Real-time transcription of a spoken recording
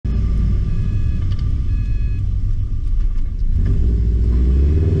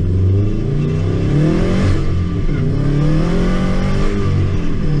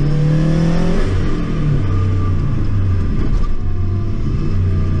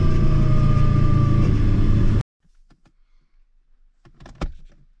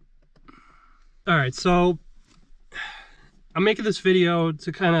All right, so I'm making this video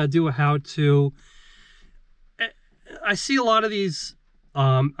to kind of do a how-to. I see a lot of these.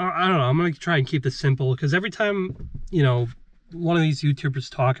 I don't know. I'm gonna try and keep this simple because every time one of these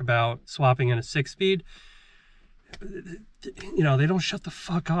YouTubers talk about swapping in a 6-speed, they don't shut the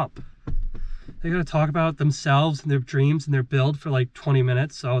fuck up. They gotta talk about themselves and their dreams and their build for like 20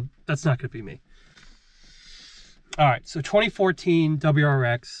 minutes. So that's not gonna be me. All right, so 2014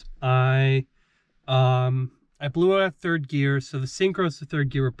 WRX. I blew out third gear, so the synchros to third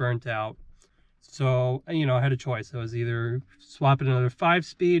gear were burnt out. So, I had a choice. I was either swap it another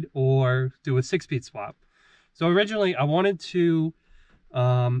 5-speed or do a 6-speed swap. So originally I wanted to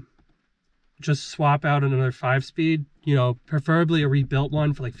just swap out another 5-speed, preferably a rebuilt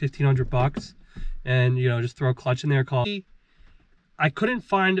one for like 1,500 bucks, and just throw a clutch in there. I couldn't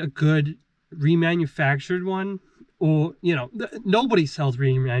find a good remanufactured one, or nobody sells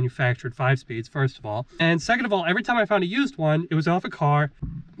remanufactured 5-speeds, first of all, and second of all, every time I found a used one, it was off a car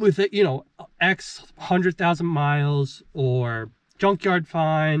with it, X 100,000 miles or junkyard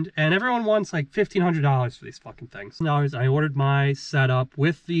find, and everyone wants like $1,500 for these fucking things. I ordered my setup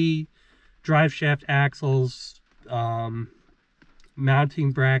with the drive shaft axles,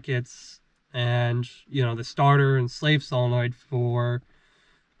 mounting brackets, and the starter and slave solenoid for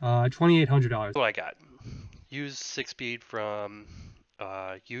 $2,800. What I got. Used 6-speed from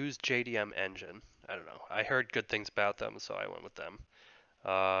used JDM engine. I don't know. I heard good things about them, so I went with them.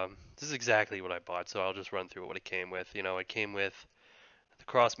 This is exactly what I bought, so I'll just run through what it came with. It came with the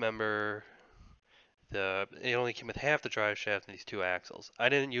cross member. It only came with half the drive shaft and these two axles. I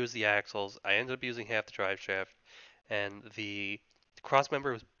didn't use the axles. I ended up using half the drive shaft, and the cross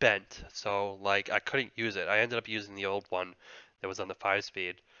member was bent, so like I couldn't use it. I ended up using the old one that was on the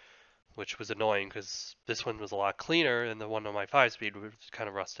 5-speed, which was annoying because this one was a lot cleaner and the one on my 5-speed was kind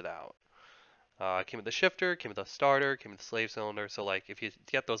of rusted out. It came with the shifter, came with the starter, came with the slave cylinder. So like if you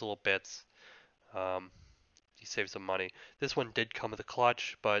get those little bits, um, you save some money. This one did come with a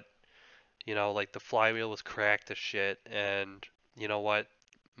clutch, but like the flywheel was cracked to shit, and you know what?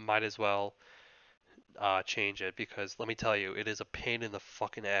 Might as well change it because let me tell you, it is a pain in the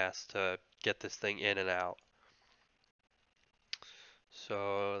fucking ass to get this thing in and out.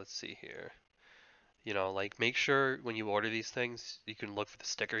 So let's see here. Like make sure when you order these things, you can look for the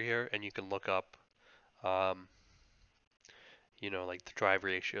sticker here and you can look up, um, like the drive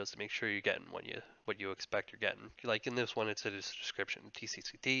ratios to make sure you're getting what you expect you're getting. Like in this one, it said its description: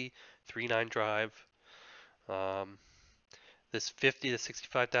 TCCD, 3.9 drive. Um, this 50 to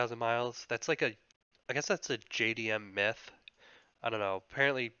 65,000 miles. That's like I guess that's a JDM myth. I don't know.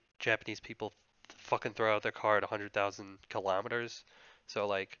 Apparently, Japanese people fucking throw out their car at 100,000 kilometers. So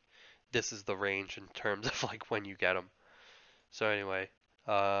like, this is the range in terms of like when you get them. So anyway,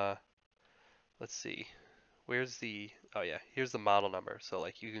 uh, let's see. Where's the? Oh yeah, here's the model number. So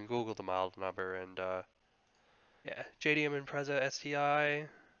like, you can Google the model number and yeah, JDM Impreza STI.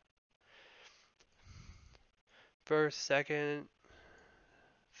 First, second,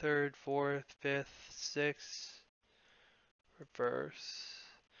 third, fourth, fifth, sixth, reverse,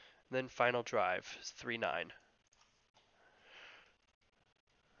 and then final drive is 3.9.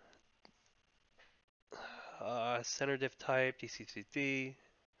 Center diff type, DCCD.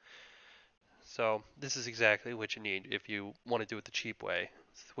 So this is exactly what you need if you want to do it the cheap way,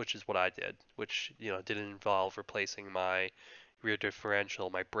 which is what I did, which didn't involve replacing my rear differential,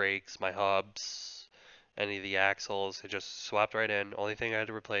 my brakes, my hubs, any of the axles. It just swapped right in. Only thing I had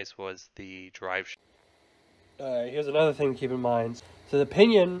to replace was the drive. Here's another thing to keep in mind. So the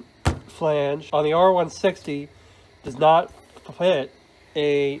pinion flange on the R160 does not fit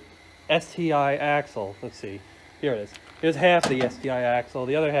a STI axle. Let's see. Here it is. Here's half the STI axle.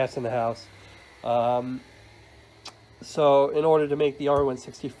 The other half's in the house. So in order to make the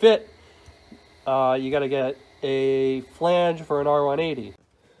R160 fit, you got to get a flange for an R180.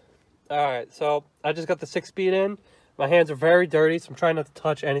 Alright, so I just got the 6-speed in. My hands are very dirty, so I'm trying not to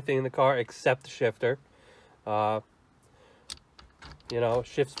touch anything in the car except the shifter.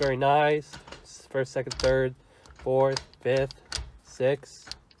 Shifts very nice. First, second, third, fourth, fifth,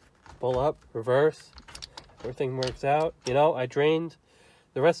 sixth. Pull up, reverse. Everything works out. I drained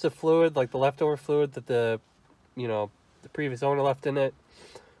the rest of the fluid, like the leftover fluid that the previous owner left in it,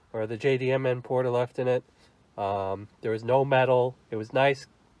 or the JDM importer left in it. There was no metal. It was nice,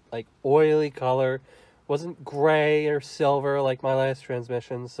 like oily color. Wasn't gray or silver like my last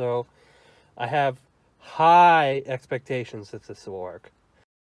transmission. So I have high expectations that this will work.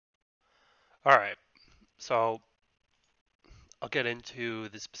 All right, so I'll get into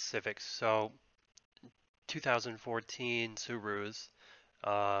the specifics. So 2014 Subarus.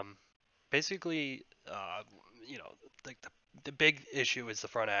 Um, basically, you know, like the big issue is the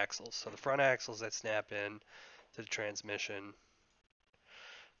front axles. So the front axles that snap in to the transmission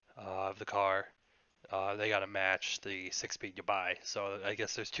of the car, they got to match the 6-speed you buy. So I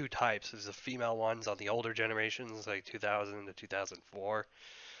guess there's two types. There's the female ones on the older generations, like 2000 to 2004,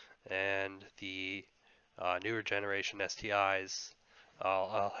 and the newer generation STIs.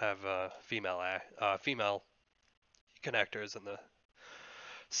 I'll have female connectors and the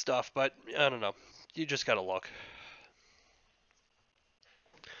stuff, but I don't know. You just gotta look.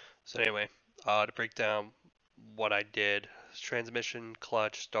 So anyway, to break down what I did: transmission,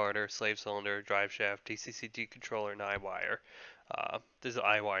 clutch, starter, slave cylinder, drive shaft, DCCT controller, and I-wire. There's an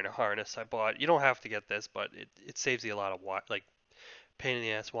I-wire harness I bought. You don't have to get this, but it saves you a lot of like pain in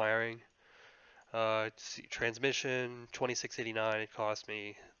the ass wiring. See, transmission, 26.89 it cost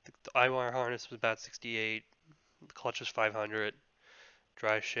me. The I-wire harness was about 68. The clutch was 500.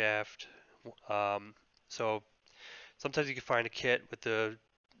 Drive shaft. So sometimes you can find a kit with the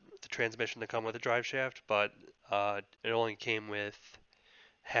transmission to come with a drive shaft, but it only came with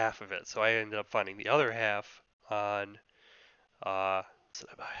half of it. So I ended up finding the other half on.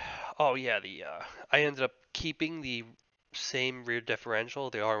 Oh yeah, I ended up keeping the same rear differential,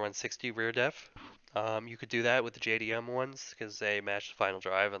 the R160 rear diff. You could do that with the JDM ones because they match the final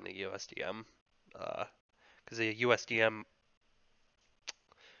drive on the USDM. Because the USDM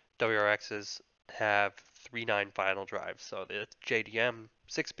WRXs have 3.9 final drive, so the JDM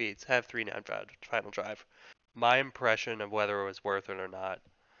 6 speeds have 3.9 final drive. My impression of whether it was worth it or not,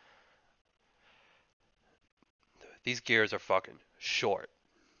 these gears are fucking short.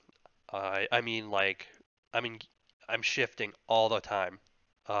 I mean, like, I mean, I'm shifting all the time.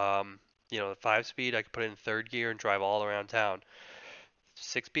 The 5-speed, I could put it in third gear and drive all around town.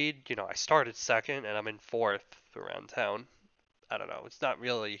 6-speed, I started second and I'm in fourth around town. I don't know. It's not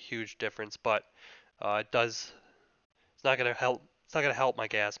really a huge difference, but it does. It's not gonna help. It's not gonna help my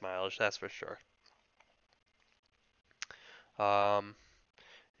gas mileage. That's for sure. Um,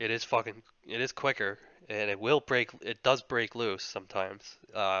 it is fucking. It is quicker, and it will break. It does break loose sometimes.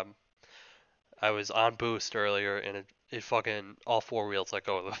 I was on boost earlier, and it fucking all four wheels let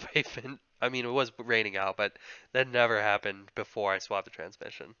go of the pavement. I mean, it was raining out, but that never happened before I swapped the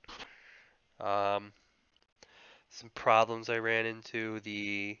transmission. Um, some problems I ran into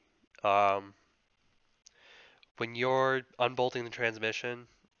when you're unbolting the transmission,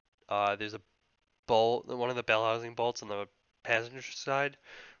 there's a bolt, one of the bell housing bolts on the passenger side,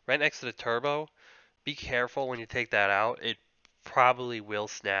 right next to the turbo. Be careful when you take that out. It probably will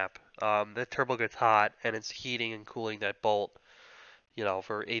snap. The turbo gets hot and it's heating and cooling that bolt,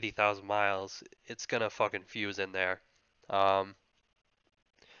 for 80,000 miles. It's gonna fucking fuse in there. I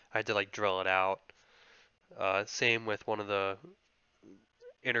had to like drill it out. Same with one of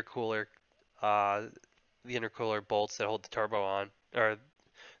intercooler, uh, the intercooler bolts that hold the turbo on, or the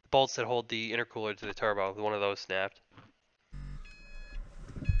bolts that hold the intercooler to the turbo. One of those snapped.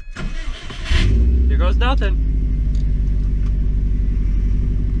 Here goes nothing.